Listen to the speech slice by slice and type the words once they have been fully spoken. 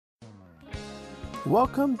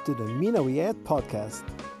Welcome to the Minawiyat podcast,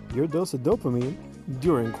 your dose of dopamine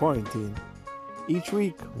during quarantine. Each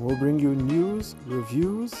week, we'll bring you news,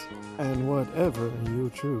 reviews, and whatever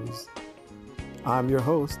you choose. I'm your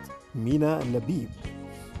host, Mina Labib,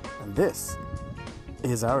 and this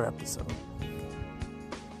is our episode.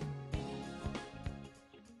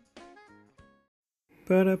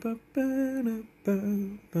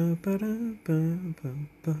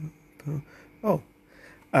 Oh,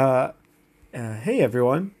 hey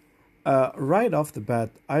everyone. Right off the bat,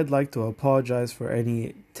 I'd like to apologize for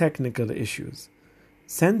any technical issues.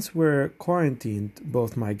 Since we're quarantined,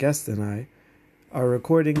 both my guest and I are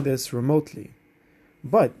recording this remotely.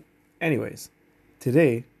 But, anyways,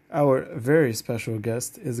 today our very special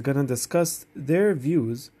guest is gonna discuss their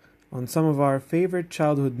views on some of our favorite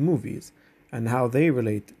childhood movies and how they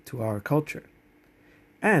relate to our culture.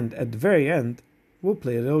 And at the very end, we'll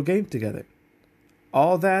play a little game together.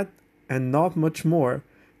 All that and not much more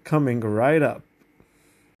coming right up.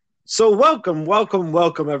 So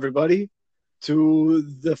welcome everybody to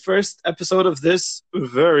the first episode of this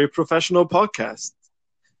very professional podcast.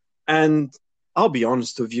 And I'll be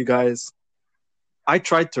honest with you guys, I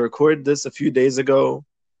tried to record this a few days ago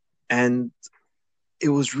and it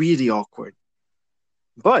was really awkward.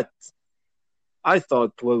 But I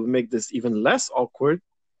thought what would make this even less awkward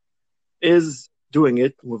is doing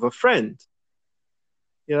it with a friend.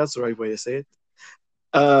 Yeah, that's the right way to say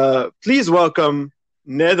it. Please welcome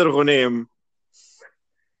Nader Ghoniem.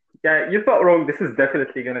 Yeah, you thought wrong. This is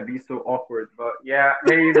definitely going to be so awkward. But yeah,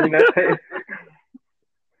 hey, Mina,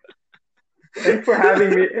 thanks for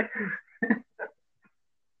having me.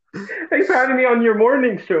 Thanks for having me on your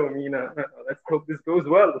morning show, Mina. Let's hope this goes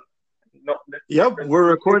well. Yep, we're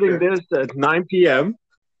recording this at 9 p.m.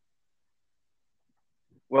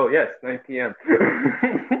 Well, yes, 9 p.m.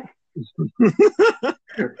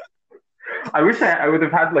 I wish I would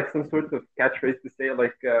have had like some sort of catchphrase to say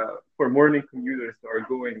like for morning commuters who are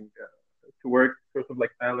going to work, sort of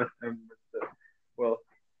like LSM with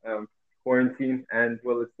quarantine, and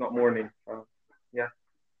well, it's not morning. Yeah.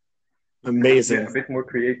 Amazing. A bit more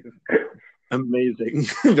creative. Amazing.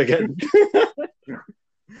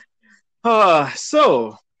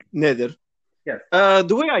 So, Nader. Yes.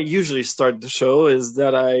 The way I usually start the show is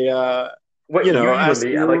that I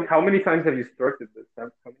usually, like how many times have you started this? How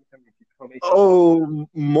many times?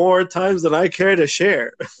 More times than I care to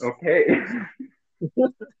share. Okay.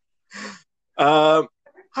 How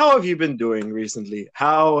have you been doing recently?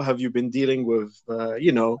 How have you been dealing with,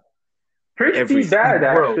 pretty bad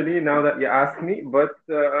actually, now that you ask me, but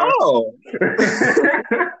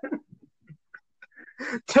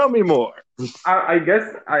Tell me more. I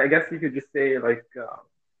guess you could just say like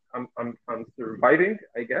I'm surviving,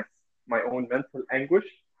 I guess, my own mental anguish.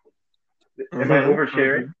 Am I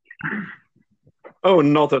oversharing? Oh,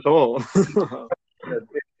 not at all.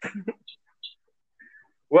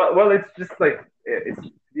 Well, it's just like it's,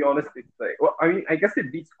 to be honest, it's like, well, I mean, I guess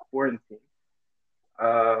it beats quarantine.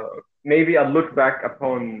 Maybe I'll look back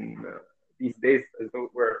upon these days as though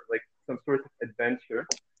it were like some sort of adventure,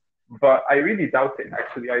 but I really doubt it.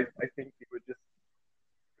 Actually, I think it would just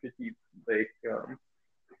pretty like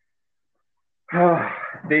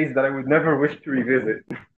days that I would never wish to revisit.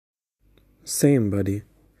 Same, buddy.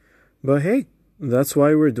 But hey, that's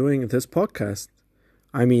why we're doing this podcast.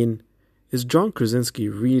 I mean, is John Krasinski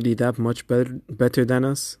really that much better than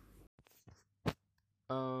us?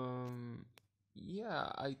 Yeah,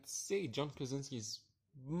 I'd say John Krasinski is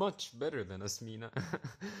much better than us, Mina.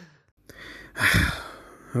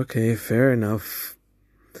 Okay, fair enough.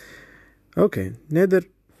 Okay, Nader,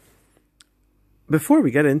 before we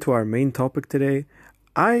get into our main topic today,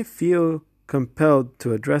 I feel compelled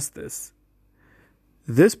to address this.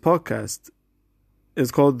 This podcast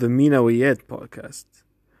is called the Minawiyat podcast,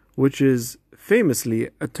 which is famously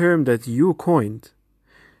a term that you coined.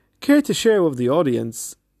 Care to share with the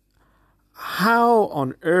audience how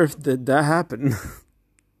on earth did that happen?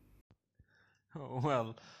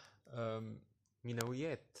 Well,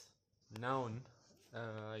 Minawiyat, noun,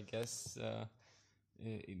 I guess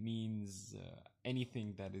it means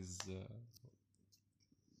anything that is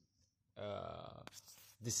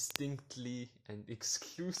distinctly and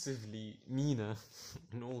exclusively Mina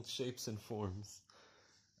in all shapes and forms.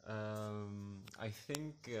 I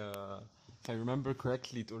think, if I remember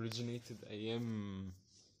correctly, it originated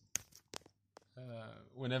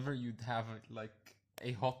whenever you'd have like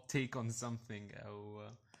a hot take on something أو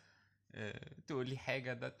تقولي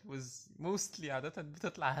حاجة that was mostly عادة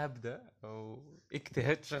بتطلع هبدة أو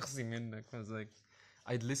اجتهاد شخصي منك. I was like,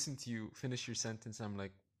 I'd listen to you finish your sentence, I'm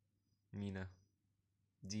like, Mina,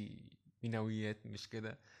 دي ميناويات مش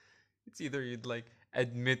كده. It's either you'd like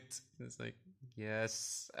admit it's like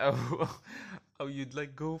yes, or you'd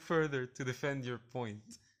like go further to defend your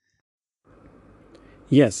point.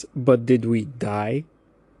 Yes, but did we die?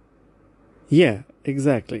 Yeah,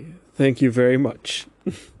 exactly. Thank you very much.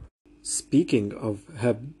 Speaking of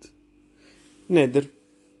Hebd, Nader,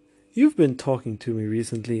 you've been talking to me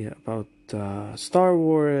recently about Star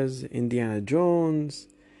Wars, Indiana Jones,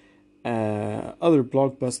 other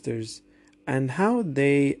blockbusters, and how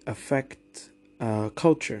they affect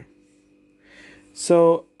culture.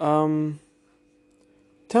 So,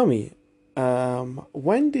 tell me,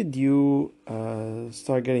 when did you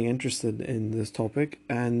start getting interested in this topic,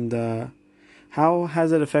 and how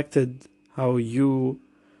has it affected how you,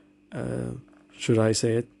 uh, should I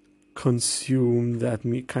say it, consume that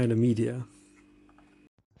kind of media?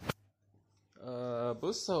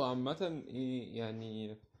 بص هو عامة ايه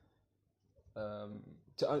يعني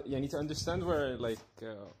يعني to understand where like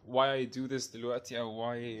why I do this دلوقتي or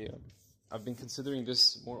why I've been considering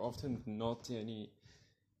this more often than not يعني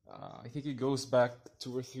I think it goes back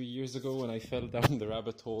 2 or 3 years ago when I fell down the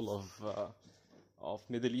rabbit hole of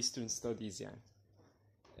Middle Eastern studies يعني.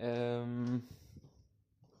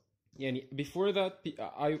 يعني before that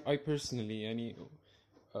I personally يعني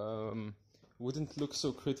wouldn't look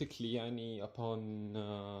so critically يعني upon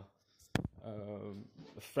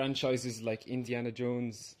franchises like Indiana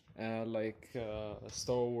Jones, like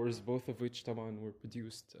Star Wars, both of which طبعا were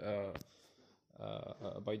produced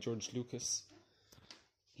by George Lucas.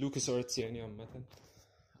 LucasArts يعني عامة.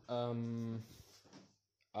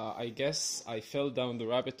 I guess I fell down the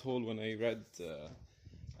rabbit hole when I read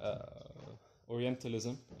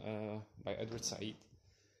Orientalism by Edward Said.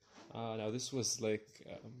 Now this was like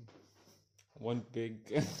one big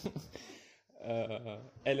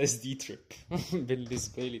LSD trip.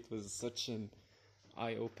 بالنسبة لي it was such an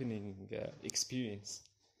eye-opening experience.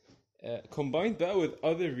 Combined that with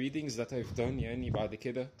other readings that I've done يعني بعد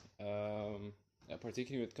كده,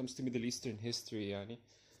 particularly when it comes to Middle Eastern history يعني.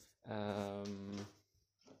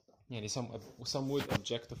 يعني some would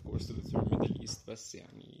object of course to the term Middle East بس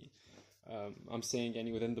يعني I'm saying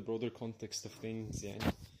يعني within the broader context of things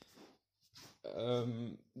يعني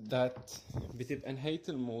that بتبقى نهاية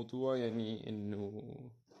الموضوع يعني إنه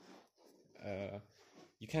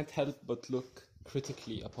you can't help but look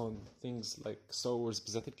critically upon things like Star Wars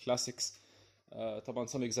بالذات الكلاسيكس. طبعا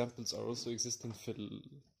some examples are also existing في ال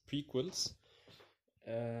prequels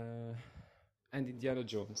and Indiana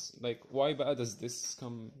Jones. Like why بقى does this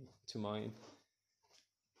come to mind?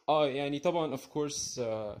 يعني طبعا of course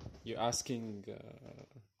you're asking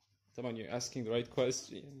طبعا you're asking the right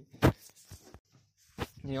question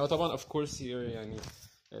يعني طبعا of course here يعني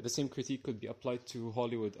the same critique could be applied to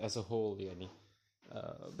Hollywood as a whole يعني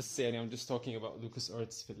بس يعني I'm just talking about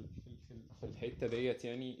LucasArts في الحتة ديت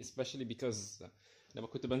يعني especially because لما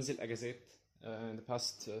كنت بنزل اجازات in the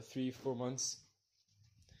past 3-4 months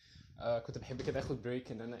كنت بحب كده اخد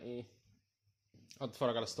بريك ان انا ايه اقعد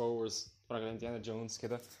اتفرج على ستار وورز, اتفرج على انديانا جونز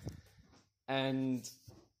كده. And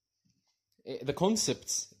the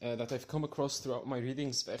concepts that I've come across throughout my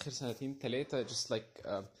readings في اخر سنتين ثلاثة just like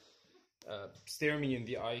stare me in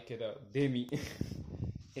the eye كده قدامي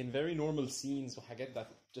in very normal scenes وحاجات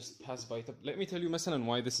that just pass by. Let me tell you مثلا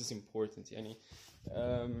why this is important يعني.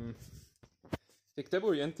 في كتاب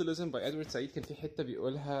Orientalism by Edward Said كان في حتة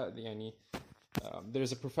بيقولها يعني there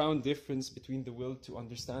is a profound difference between the will to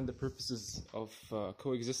understand the purposes of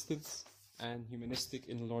coexistence and humanistic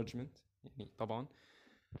enlargement يعني طبعا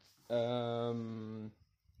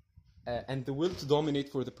and the will to dominate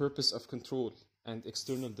for the purpose of control and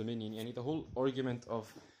external dominion. يعني the whole argument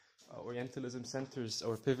of Orientalism centers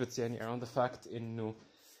or pivots يعني around the fact إنه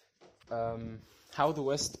how the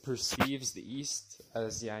West perceives the East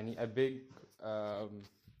as يعني a big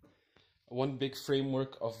one big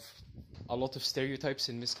framework of a lot of stereotypes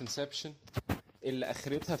and misconception اللي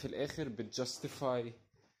آخرتها في الآخر بتjustify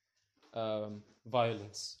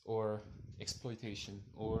violence or exploitation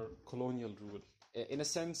or colonial rule. In a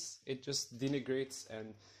sense, it just denigrates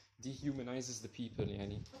and dehumanizes the people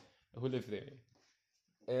يعني who live there.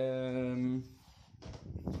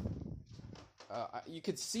 You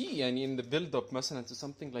could see يعني in the build-up مثلا to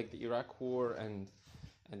something like the Iraq War and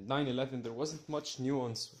 9/11, there wasn't much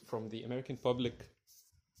nuance from the American public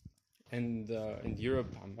and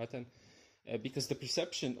Europe عامة, because the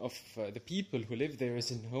perception of the people who live there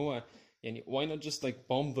is in هو يعني why not just like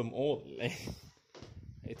bomb them all?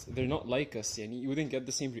 They're not like us يعني you wouldn't get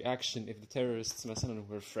the same reaction if the terrorists مثلا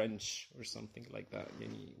were French or something like that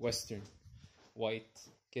يعني Western white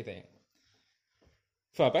كده يعني.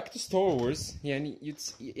 back to Star Wars يعني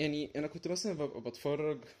يعني أنا كنت مثلا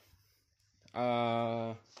بتفرج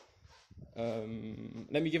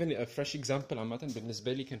let me give a fresh example. عامة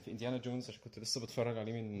بالنسبة لي كان في إنديانا جونز عشان كنت لسه بتفرج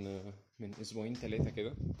عليه من أسبوعين 3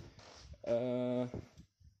 كده.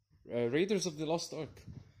 Raiders of the Lost Ark.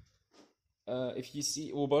 If you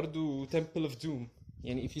see وبرضو Temple of Doom.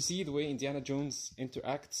 يعني if you see the way Indiana Jones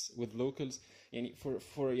interacts with locals, يعني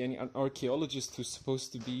for يعني an archaeologist who's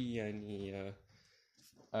supposed to be يعني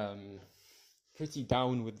pretty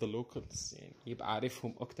down with the locals, يعني يبقى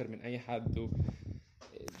عارفهم أكتر من أي حد.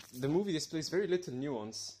 The movie displays very little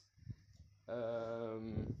nuance.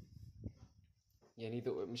 يعني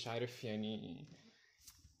مش عارف يعني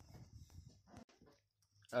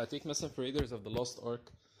take مثلا for Raiders of the Lost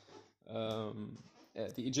Ark.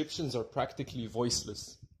 The Egyptians are practically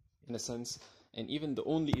voiceless in a sense, and even the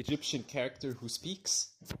only Egyptian character who speaks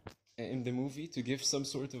in the movie to give some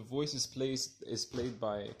sort of voice is played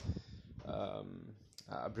by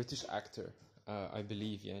a British actor, I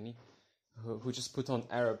believe, يعني who just put on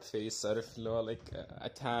Arab face, عارف اللي هو like a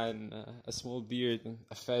tan, a small beard, and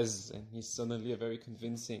a fez, and he's suddenly a very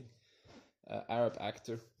convincing Arab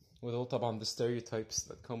actor with all طبعا the stereotypes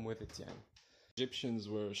that come with it. يعني Egyptians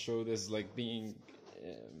were showed as like being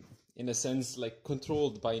in a sense like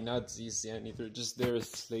controlled by Nazis, يعني they're just there as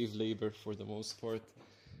slave labor for the most part.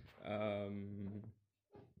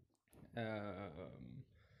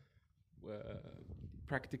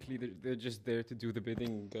 Practically they're just there to do the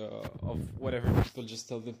bidding of whatever people just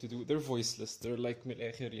tell them to do. They're voiceless. They're like من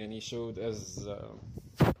الآخر يعني showed as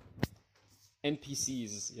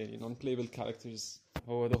NPCs, يعني non-playable characters.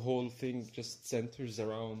 The whole thing just centers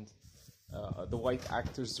around the white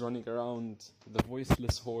actors running around the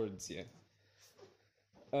voiceless hordes. Yeah.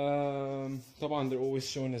 طبعا they're always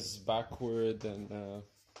shown as backward, and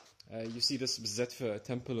you see this بالذات في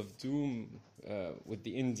Temple of Doom with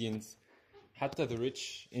the Indians. حتى the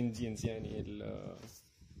rich Indians يعني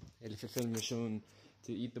اللي في الفيلم shown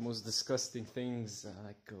to eat the most disgusting things,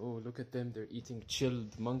 like look at them, they're eating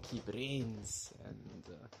chilled monkey brains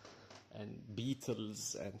and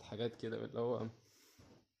beetles and حاجات كده اللي هو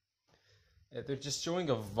they're just showing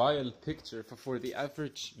a vile picture for the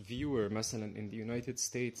average viewer مثلا in the United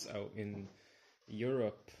States or in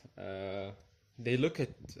Europe. They look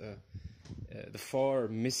at the far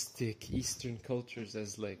mystic Eastern cultures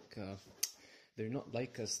as like they're not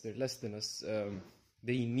like us, they're less than us.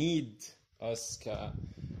 They need us,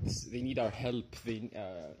 they need our help.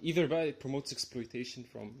 Either by it promotes exploitation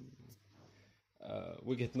from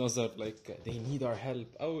وجهة نظر like they need our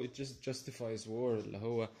help, it just justifies war اللي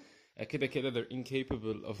هو كده they're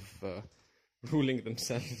incapable of ruling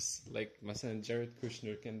themselves. Like مثلا Jared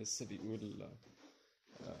Kushner كان لسه بيقول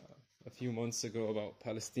a few months ago about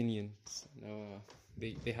Palestinians.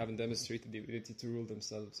 They haven't demonstrated the ability to rule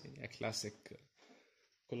themselves. A classic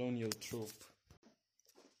colonial trope.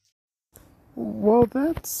 Well,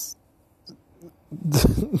 that's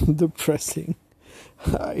depressing.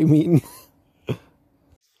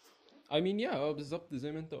 I mean, yeah, بالظبط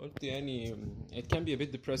زي ما انت قلت يعني it can be a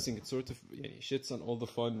bit depressing. It sort of يعني shits on all the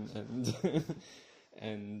fun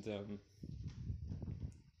and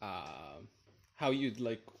how you'd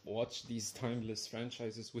like watch these timeless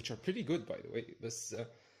franchises, which are pretty good by the way, بس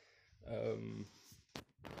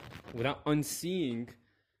without unseeing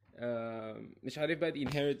مش عارف بقى the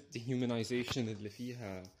inherent dehumanization اللي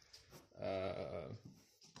فيها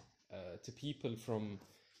to people from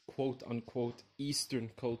quote unquote Eastern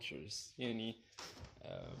cultures. يعني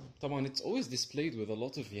طبعا it's always displayed with a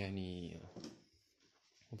lot of يعني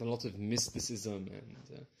with a lot of mysticism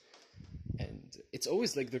and it's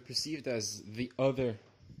always like they're perceived as the other,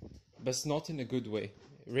 but not in a good way.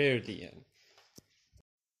 Rarely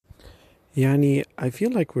Yani, I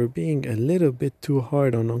feel like we're being a little bit too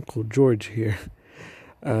hard on Uncle George here.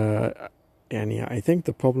 Yani, I think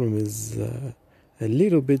the problem is a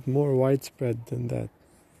little bit more widespread than that.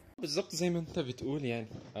 بالظبط زي ما انت بتقول يعني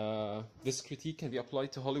this critique can be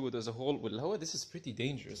applied to Hollywood as a whole. واللي this is pretty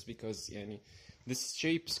dangerous because يعني this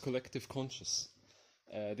shapes collective conscious.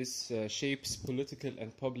 This shapes political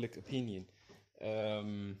and public opinion.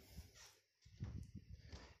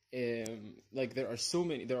 Like there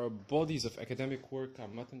are bodies of academic work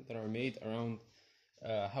that are made around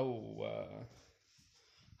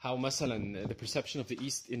how مثلا the perception of the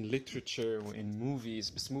East in literature or in movies,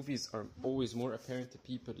 but movies are always more apparent to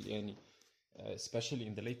people يعني especially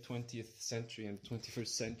in the late 20th century and 21st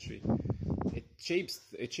century. It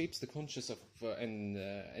shapes the conscious of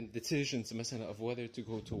and decisions مثلا of whether to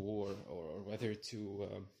go to war or whether to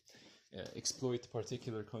exploit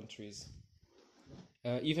particular countries.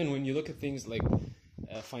 Even when you look at things like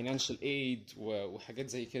financial aid وحاجات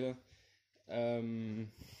زي كده,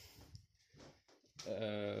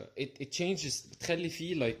 it changes بتخلي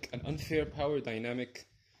فيه like an unfair power dynamic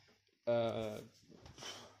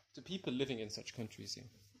to people living in such countries يعني.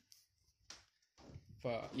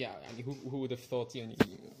 Yeah يعني who would have thought يعني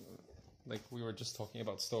like we were just talking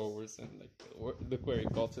about Star Wars and like look where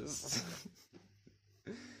it got us.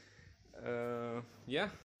 Yeah.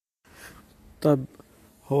 طب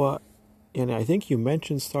هو يعني I think you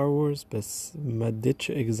mentioned Star Wars بس ما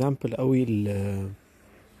اديتش example قوي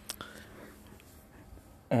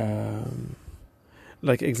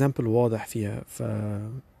like example واضح فيها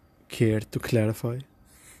care to clarify.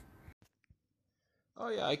 Oh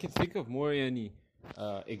yeah, I can think of more يعني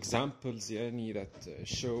examples يعني that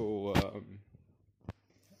show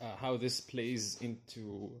how this plays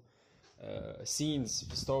into scenes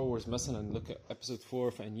في Star Wars مثلا. Look at episode 4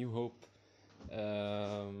 of A New Hope,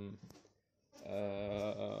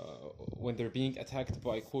 when they're being attacked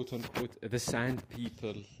by quote unquote the sand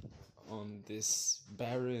people on this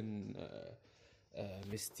barren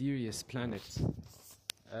mysterious planet.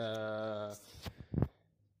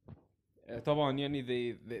 طبعا يعني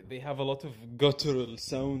they have a lot of guttural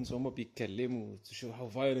sounds وهم بيتكلموا to show how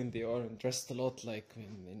violent they are and dressed a lot like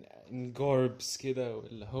in garbs كده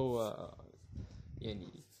واللي هو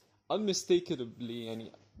يعني unmistakably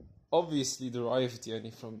يعني obviously derived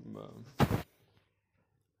يعني from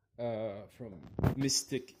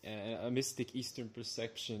mystic Eastern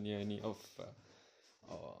perception يعني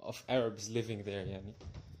of Arabs living there يعني.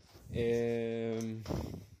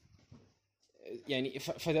 يعني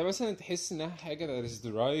فده مثلا تحس انها حاجة that is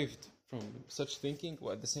derived from such thinking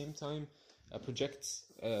و at the same time projects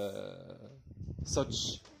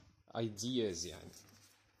such ideas يعني.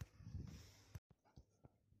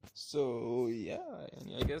 So yeah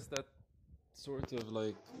يعني I guess that sort of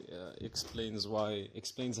like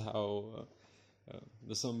explains how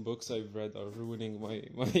some books I've read are ruining my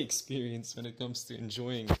experience when it comes to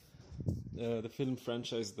enjoying the film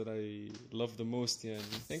franchise that I love the most. Yeah,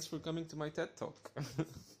 and thanks for coming to my TED Talk.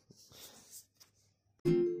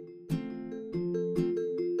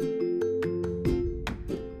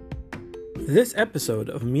 This episode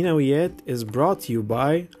of Minawiyat is brought to you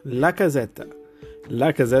by La Casetta.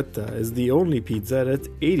 La Casetta is the only pizza that's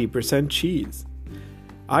 80% cheese.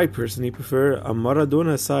 I personally prefer a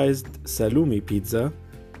Maradona-sized salumi pizza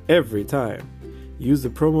every time. Use the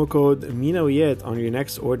promo code Minawiyat on your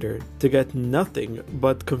next order to get nothing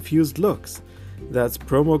but confused looks. That's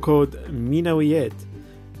promo code Minawiyat.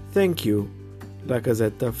 Thank you, La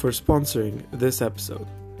Casetta, for sponsoring this episode.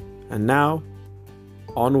 And now,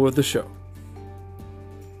 on with the show.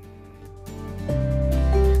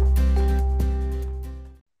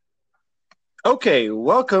 Okay,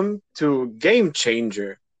 welcome to Game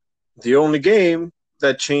Changer, the only game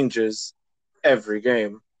that changes every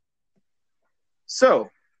game.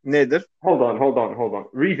 So, Nader. Hold on.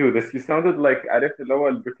 Redo this. You sounded like عرفت اللي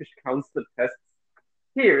هو British Council tests.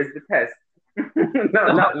 Here is the test. No.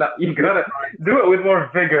 You gotta do it with more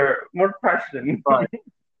vigor, more passion.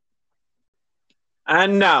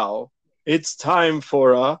 And now, it's time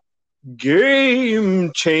for a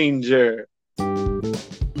Game Changer.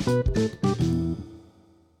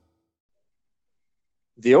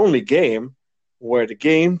 The only game where the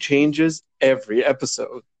game changes every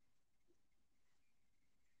episode.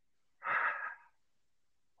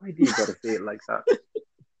 Why do you gotta say it like that?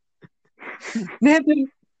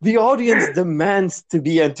 Nathan, the audience demands to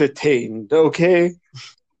be entertained, okay?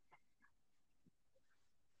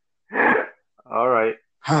 All right.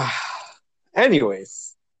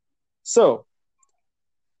 Anyways, so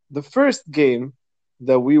the first game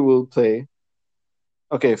that we will play.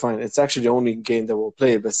 Okay, fine. It's actually the only game that we'll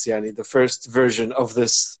play, but yani, the first version of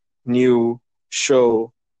this new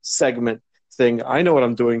show segment thing. I know what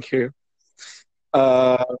I'm doing here.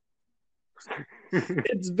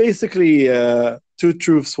 It's basically two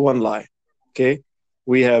truths, one lie. Okay,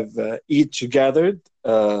 we have each gathered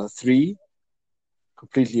 3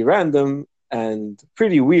 completely random and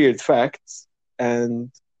pretty weird facts,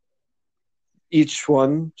 and each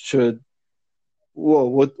one should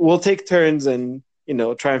we'll take turns and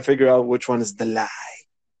try and figure out which one is the lie.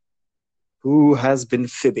 Who has been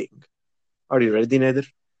fibbing? Are you ready, Nader?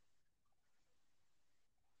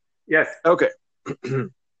 Yes. Okay.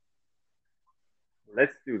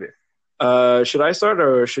 Let's do this. Should I start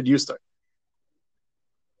or should you start?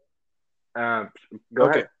 Go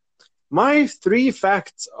ahead. My 3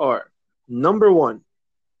 facts are: number 1,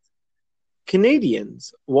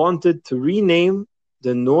 Canadians wanted to rename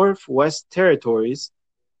the Northwest Territories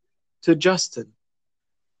to Justin.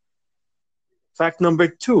 Fact number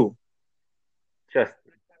 2.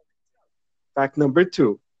 Justin. Fact number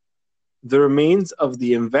 2. The remains of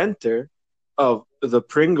the inventor of the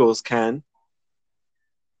Pringles can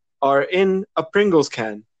are in a Pringles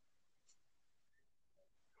can.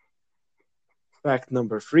 Fact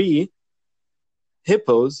number 3,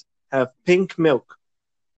 hippos have pink milk.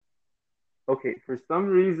 Okay, for some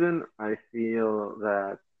reason, I feel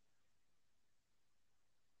that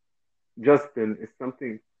Justin is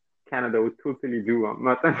something Canada would totally do. I'm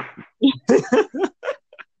not.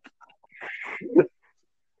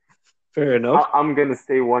 Fair enough. I'm gonna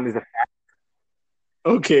say one is a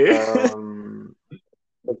Okay.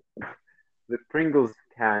 the, the Pringles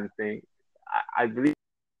can thing. I believe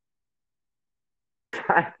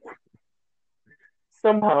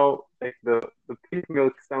somehow like the pink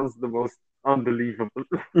milk sounds the most unbelievable.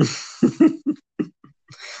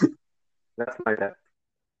 That's my guess.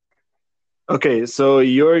 Okay, so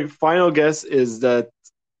your final guess is that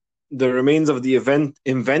the remains of the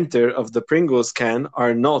inventor of the Pringles can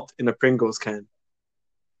are not in a Pringles can.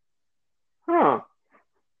 Huh.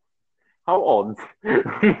 How odd.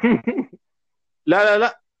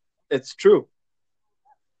 La. It's true.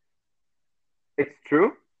 It's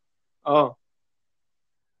true? Oh.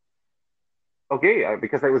 Okay,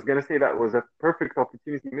 because I was gonna say that was a perfect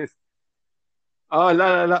opportunity missed. Oh,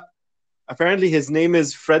 la. Apparently his name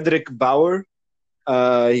is Frederick Bauer.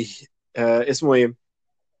 اسمه ايه?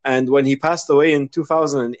 And when he passed away in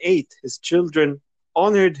 2008, his children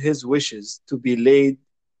honored his wishes to be laid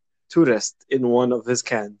to rest in one of his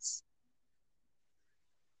cans.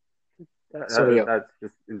 So yeah. That's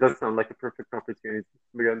just, it does sound like a perfect opportunity.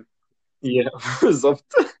 Again. Yeah, بالظبط.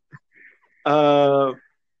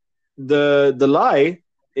 The lie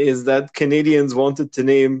is that Canadians wanted to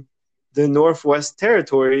name the Northwest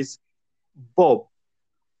Territories Bob.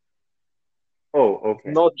 Oh,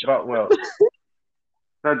 okay. Not but, well,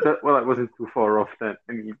 that wasn't too far off then.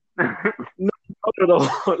 I mean, no, not at all.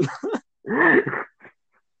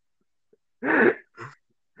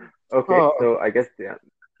 Okay, so I guess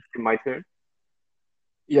my turn.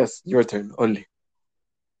 Yes, your turn, only.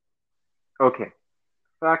 Okay,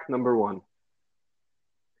 fact number 1.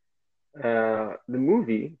 The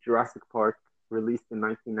movie Jurassic Park, released in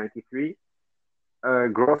 1993,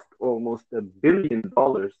 grossed almost $1 billion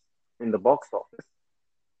in the box office.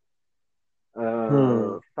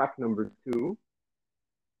 Fact number 2.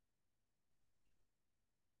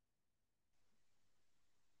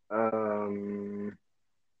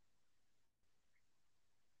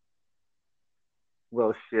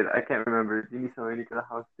 Well, shit, I can't remember. Do you need somebody to the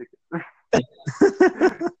house ticket?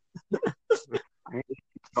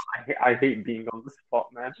 I hate being on the spot,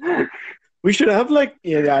 man. We should have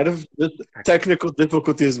out of this technical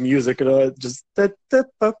difficulties music, just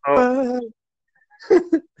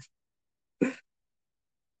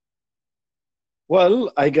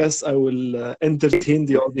Well, I guess I will entertain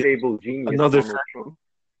the audience. Stable genius Another Donald Trump.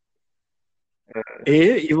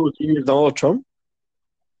 Evil genius Donald Trump?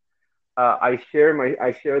 I share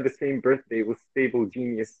the same birthday with stable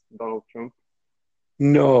genius Donald Trump.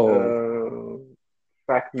 No.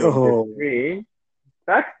 Fact number 3.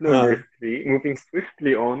 Fact number 3. Moving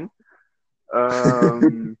swiftly on.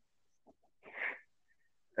 The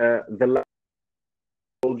last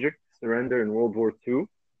soldier surrendered in World War II.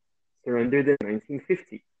 Surrendered in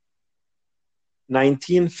 1950.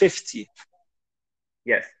 1950.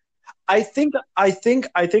 Yes. I think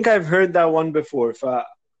I've heard that one before.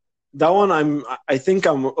 That one I think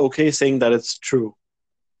I'm okay saying that it's true.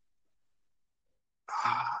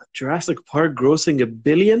 Jurassic Park grossing $1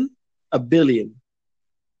 billion? $1 billion.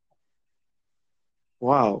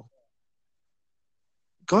 Wow.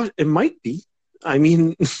 God, it might be. I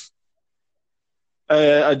mean,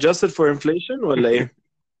 adjusted for inflation ولا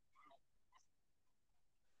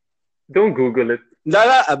Don't Google it.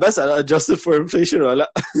 لا بس adjusted for inflation ولا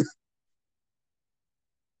لا.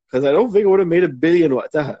 Because I don't think it would have made $1 billion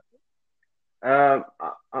وقتها.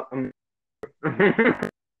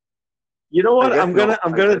 You know what? I'm gonna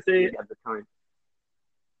say at the time.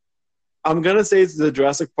 I'm gonna say it's the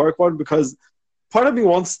Jurassic Park one because part of me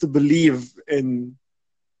wants to believe in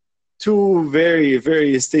two very,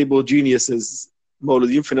 very stable geniuses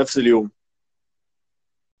مولودين في نفس اليوم.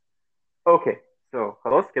 Okay, so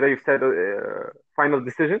خلاص كده you've said final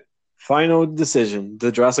decision. Final decision.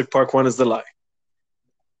 The Jurassic Park one is the lie.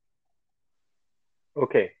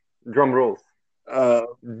 Okay, drum rolls.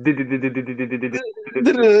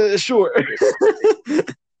 Sure.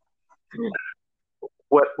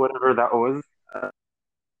 Whatever that was.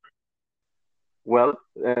 Well,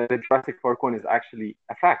 the Jurassic Park one is actually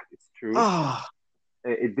a fact. It's true.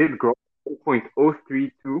 It did grow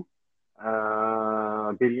 1.032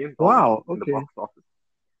 billion wow, in the okay. box office.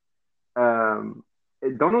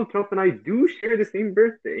 Donald Trump and I do share the same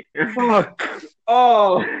birthday. Fuck.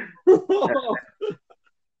 Oh.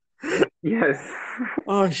 Yes.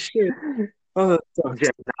 Oh shit. Oh, that sucks.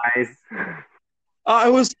 Geminis. I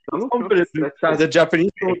was Donald Trump confident is that the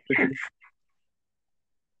Japanese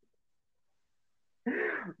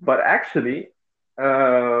But actually,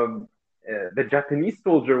 the Japanese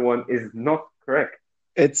soldier one is not correct.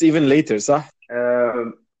 It's even later, صح?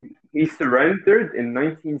 He surrendered in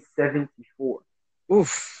 1974.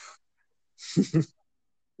 Oof.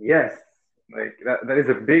 Yes, like that is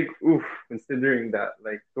a big oof, considering that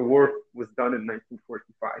like the war was done in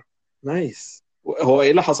 1945. Nice. هو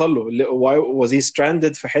ايه اللي حصل له؟ Why was he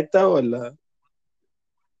stranded في حتة ولا؟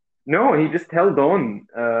 No, he just held on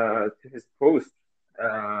to his post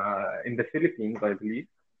in the Philippines, I believe.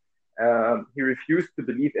 He refused to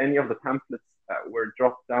believe any of the pamphlets that were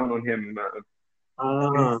dropped down on him in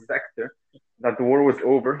his sector, that the war was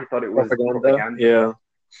over. He thought it was propaganda. Yeah.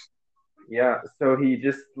 Yeah, so he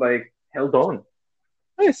just like held on.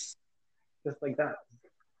 Nice. Just like that.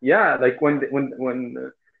 Yeah, like when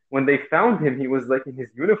they found him, he was like in his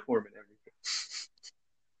uniform and everything.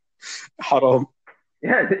 حرام.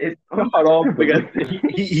 Yeah, it's حرام بجد.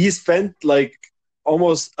 He spent like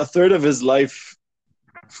almost a third of his life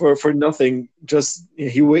for nothing. Just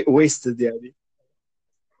he wasted يعني.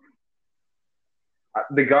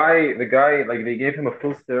 The guy, like they gave him a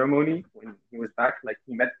full ceremony when he was back. Like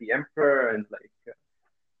he met the emperor and like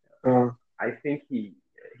I think he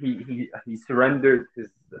surrendered his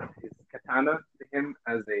katana to him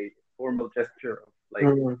as a formal gesture of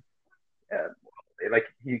like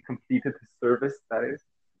he completed his service. That is,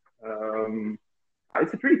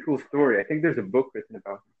 it's a pretty cool story. I think there's a book written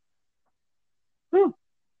about it.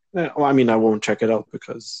 Yeah, well, I mean, I won't check it out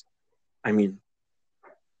because, I mean,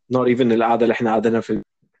 not even القعدة اللي احنا قاعدينها في.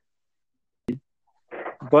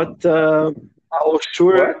 But I'll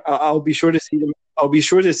be sure to see them. I'll be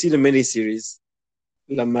sure to see the miniseries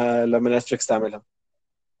لما Netflix تعملها.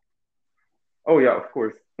 Oh yeah, of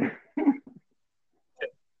course.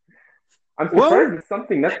 I'm surprised it's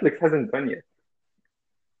something Netflix hasn't done yet.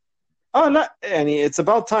 لا يعني it's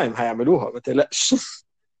about time هيعملوها ما تقلقش.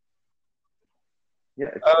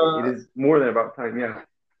 Yeah, it is more than about time. Yeah.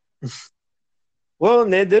 Well,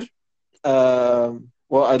 Nader,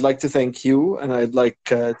 well, I'd like to thank you, and I'd like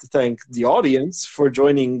to thank the audience for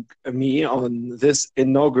joining me on this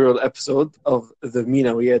inaugural episode of the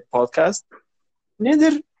Mina Wiyad podcast.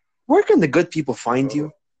 Nader, where can the good people find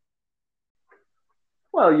you?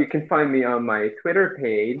 Well, you can find me on my Twitter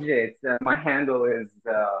page. It's my handle is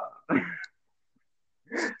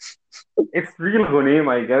it's real Ghoniem,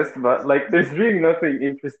 I guess, but like there's really nothing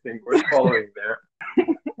interesting worth following there.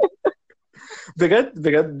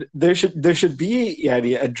 بجد there should be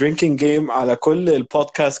يعني a drinking game على كل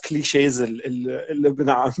البودكاست clichés اللي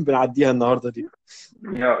بنعديها النهارده دي.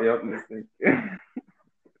 Yeah, listening.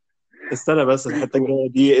 استنى بس الحته الجايه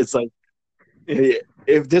دي it's like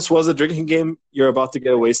if this was a drinking game you're about to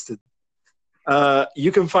get wasted.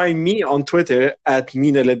 You can find me on Twitter at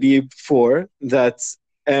minalabib4. That's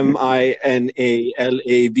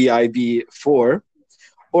MINALABIB4.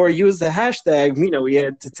 Or use the hashtag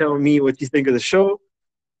MinaWiyad to tell me what you think of the show,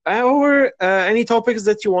 or any topics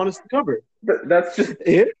that you want us to cover. That's just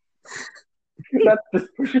it. That's just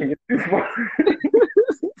pushing it too far.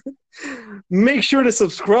 Make sure to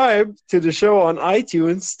subscribe to the show on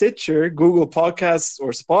iTunes, Stitcher, Google Podcasts,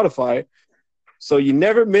 or Spotify, so you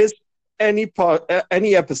never miss any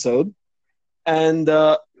episode. And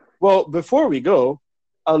well, before we go,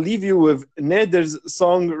 I'll leave you with Nader's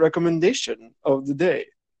song recommendation of the day.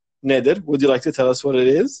 Nader, would you like to tell us what it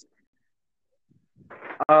is?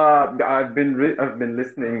 I've been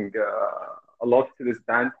listening a lot to this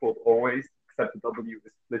band called Always, except the W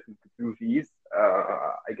is split into two V's.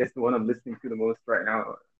 I guess the one I'm listening to the most right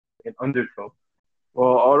now in Undertow.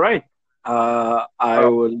 Well, all right. I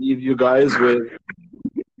will leave you guys with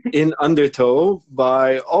In Undertow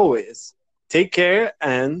by Always. Take care,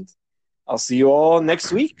 and I'll see you all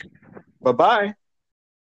next week. Bye-bye.